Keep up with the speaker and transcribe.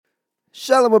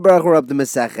Shalom Baruch, we're up to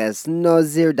Maseches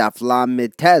Nazir Daf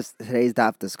Lamed Test. Today's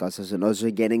daf discusses a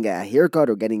Nazir getting a haircut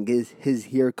or getting his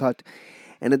haircut,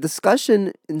 and a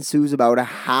discussion ensues about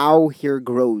how hair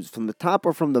grows from the top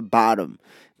or from the bottom.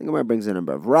 The Gemara brings a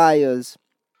number of rayas,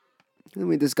 and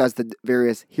we discuss the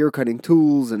various haircutting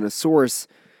tools and a source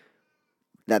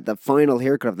that the final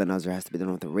haircut of the Nazir has to be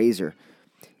done with a razor.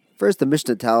 First, the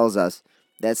Mishnah tells us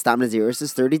that Stam Naziris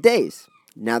is 30 days.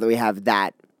 Now that we have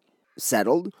that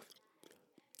settled,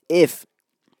 if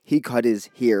he cut his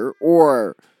hair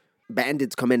or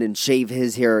bandits come in and shave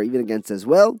his hair even against his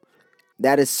will,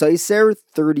 that is Soiser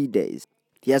 30 days.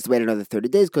 He has to wait another 30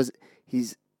 days because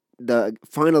the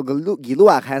final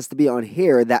giluach has to be on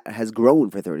hair that has grown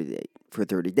for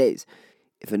 30 days.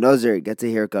 If a Nazir gets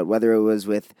a haircut, whether it was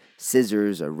with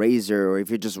scissors, a razor, or if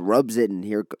he just rubs it and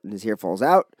his hair falls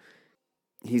out,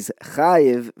 he's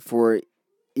chayiv for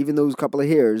even those couple of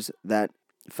hairs that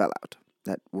fell out,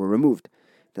 that were removed.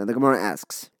 Now the Gemara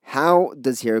asks, how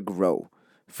does hair grow?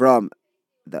 From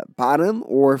the bottom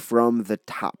or from the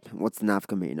top? What's the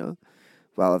nafkamina?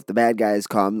 Well, if the bad guys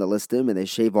come, they list him and they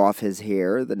shave off his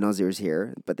hair, the Nazir's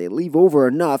hair, but they leave over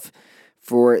enough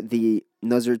for the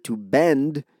Nazir to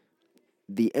bend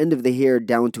the end of the hair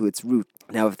down to its root.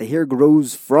 Now, if the hair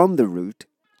grows from the root,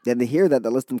 then the hair that the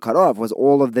listim cut off was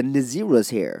all of the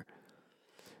Nazir's hair.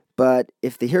 But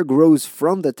if the hair grows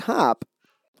from the top,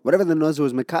 whatever the Nazir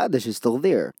was Mekadesh is still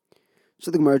there.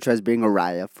 So the Gemara tries to bring a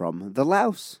raya from the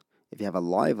louse. If you have a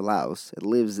live louse, it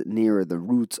lives near the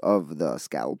roots of the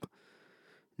scalp.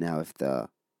 Now, if the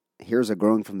hairs are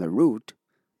growing from the root,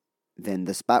 then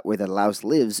the spot where the louse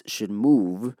lives should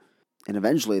move, and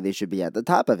eventually they should be at the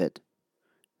top of it.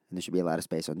 And there should be a lot of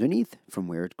space underneath from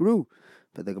where it grew.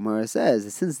 But the Gemara says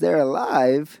that since they're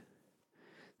alive,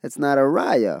 that's not a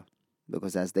raya,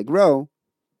 because as they grow,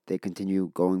 they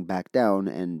continue going back down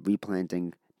and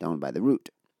replanting down by the root.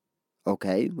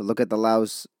 Okay, well, look at the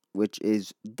louse which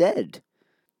is dead.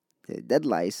 The dead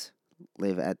lice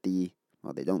live at they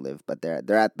don't live, but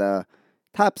they're at the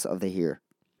tops of the hair.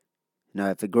 Now,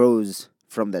 if it grows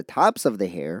from the tops of the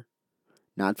hair,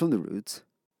 not from the roots,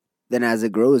 then as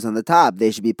it grows on the top,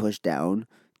 they should be pushed down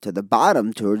to the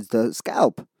bottom towards the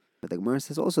scalp. But the Gemara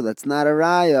says also that's not a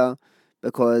raya,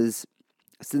 because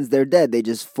since they're dead, they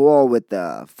just fall with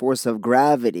the force of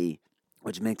gravity,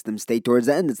 which makes them stay towards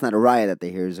the end. It's not a raya that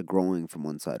the hairs are growing from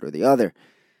one side or the other.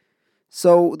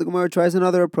 So the Gemara tries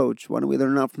another approach. Why don't we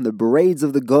learn out from the braids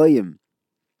of the goyim?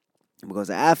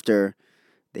 Because after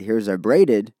the hairs are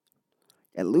braided,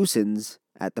 it loosens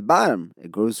at the bottom.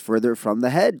 It grows further from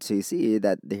the head. So you see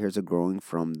that the hairs are growing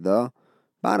from the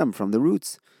bottom, from the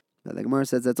roots. But the Gemara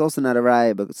says that's also not a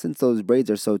raya, but since those braids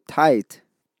are so tight,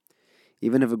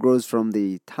 even if it grows from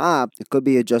the top, it could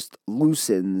be it just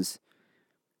loosens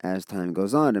as time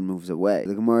goes on and moves away.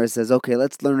 The Gemara says, okay,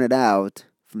 let's learn it out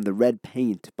from the red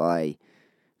paint by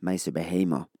Meiser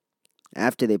Behema.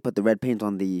 After they put the red paint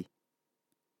on the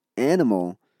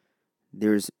animal,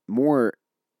 there's more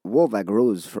wool that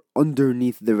grows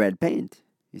underneath the red paint.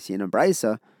 You see in a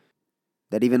brisa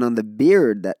that even on the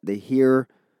beard, that the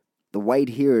white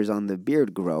hairs on the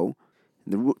beard grow.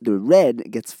 The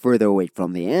red gets further away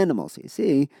from the animal. So you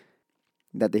see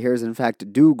that the hairs, in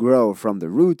fact, do grow from the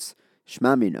roots.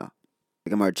 Shmamina. The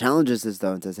Gemara challenges this,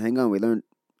 though, and says, hang on, we learned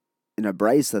in a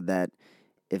brisa that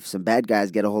if some bad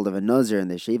guys get a hold of a Nazir and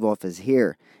they shave off his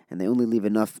hair, and they only leave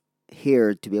enough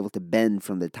hair to be able to bend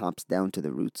from the tops down to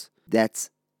the roots, that's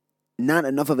not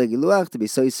enough of a giluach to be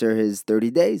soiser his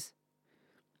 30 days.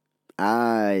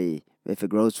 If it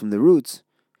grows from the roots,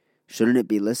 shouldn't it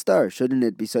be listar? Shouldn't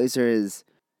it be soiser his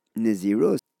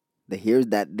nazirus? The hairs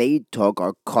that they took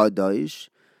are kadosh.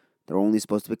 They're only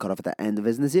supposed to be cut off at the end of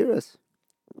his nazirus.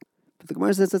 But the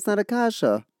Gemara says that's not a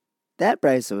kasha. That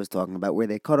brisa was talking about where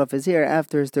they cut off his hair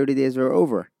after his 30 days were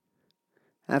over.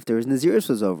 After his nazirus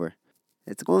was over.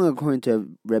 It's going according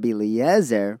to Rabbi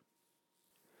Eliezer,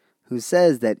 who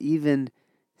says that even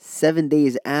 7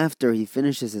 days after he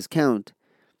finishes his count,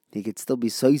 he could still be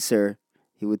soiser.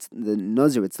 The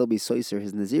Nazir would still be soiser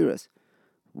his nazirus.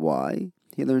 Why?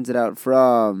 He learns it out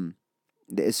from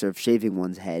the Isser of shaving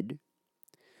one's head.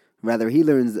 Rather, he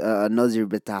learns a Nazir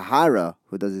b'tahara,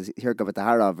 who does his haircut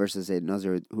b'tahara, versus a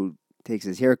Nazir who takes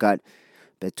his haircut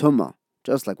b'tumah.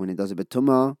 Just like when he does it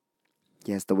b'tumah,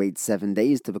 he has to wait 7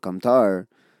 days to become tar.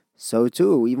 So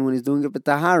too, even when he's doing it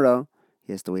b'tahara,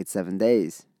 he has to wait 7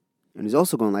 days. And he's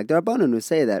also going like the Rabbanan, who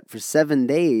say that for 7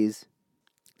 days,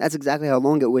 that's exactly how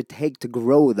long it would take to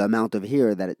grow the amount of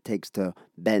hair that it takes to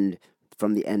bend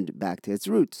from the end back to its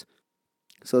roots.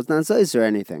 So it's not sois or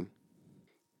anything.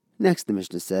 Next, the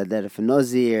Mishnah said that if a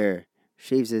Nazir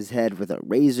shaves his head with a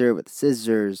razor, with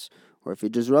scissors, Or if he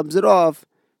just rubs it off,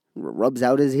 rubs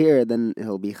out his hair, then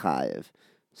he'll be chayiv.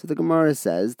 So the Gemara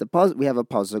says we have a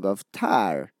pasuk of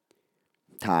tar.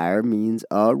 Tar means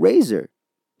a razor.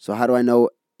 So how do I know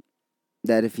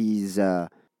that if he's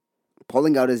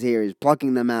pulling out his hair, he's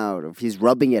plucking them out, or if he's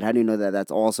rubbing it, how do you know that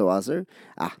that's also aser?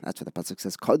 That's what the pasuk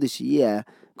says. Kodesh yeh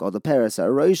kol deperes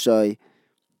haroshoi.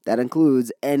 That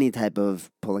includes any type of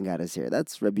pulling out his hair.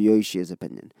 That's Rabbi Yoshi's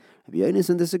opinion. Rabbi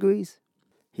Yonason disagrees.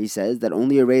 He says that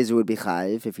only a razor would be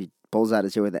chayiv. If he pulls out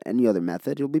his hair with any other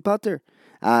method, he'll be pater.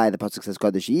 The pasuk says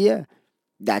kodesh yeh.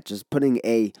 That's just putting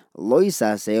a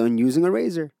loisase on using a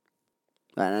razor.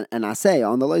 An asay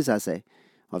on the loisase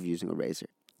of using a razor.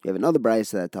 We have another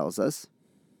brayso that tells us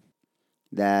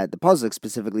that the pasuk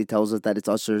specifically tells us that it's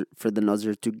also for the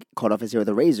nazir to cut off his hair with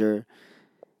a razor.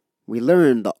 We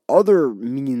learn the other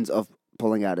means of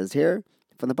pulling out his hair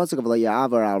from the pasuk of lo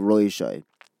ya'avar al roishay.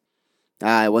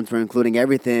 Once we're including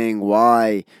everything,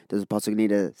 why does the pasuk need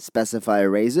to specify a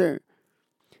razor?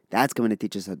 That's going to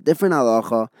teach us a different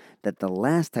halacha, that the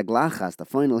last taglachas, the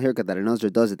final haircut that a nazir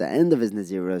does at the end of his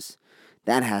nazirus,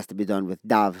 that has to be done with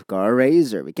davka, a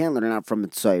razor. We can't learn it out from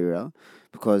Mitzayra,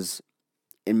 because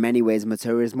in many ways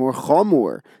Mitzayra is more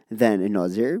chomor than a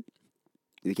nazir.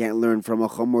 We can't learn from a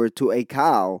chomor to a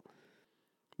kal.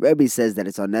 Rebbe says that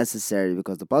it's unnecessary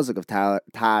because the pasuk of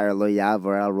tar lo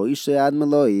yavar al roishay ad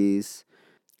melois.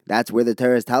 That's where the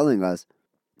Torah is telling us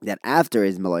that after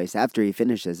his melois, after he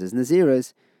finishes his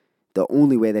nazirus, the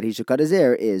only way that he should cut his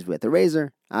hair is with a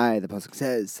razor. The pasuk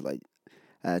says like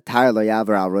tar lo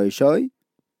yavar al roishay.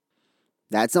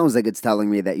 That sounds like it's telling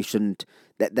me that you shouldn't,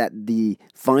 that the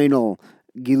final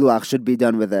giluach should be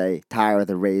done with a tar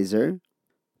with a razor.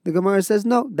 The Gemara says,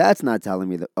 no, that's not telling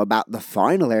me about the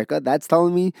final haircut. That's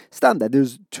telling me, that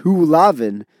there's two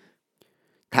lavin.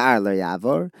 Tar lo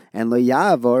yavor and lo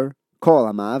yavor kol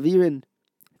ha'ma'avirin.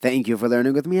 Thank you for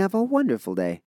learning with me. Have a wonderful day.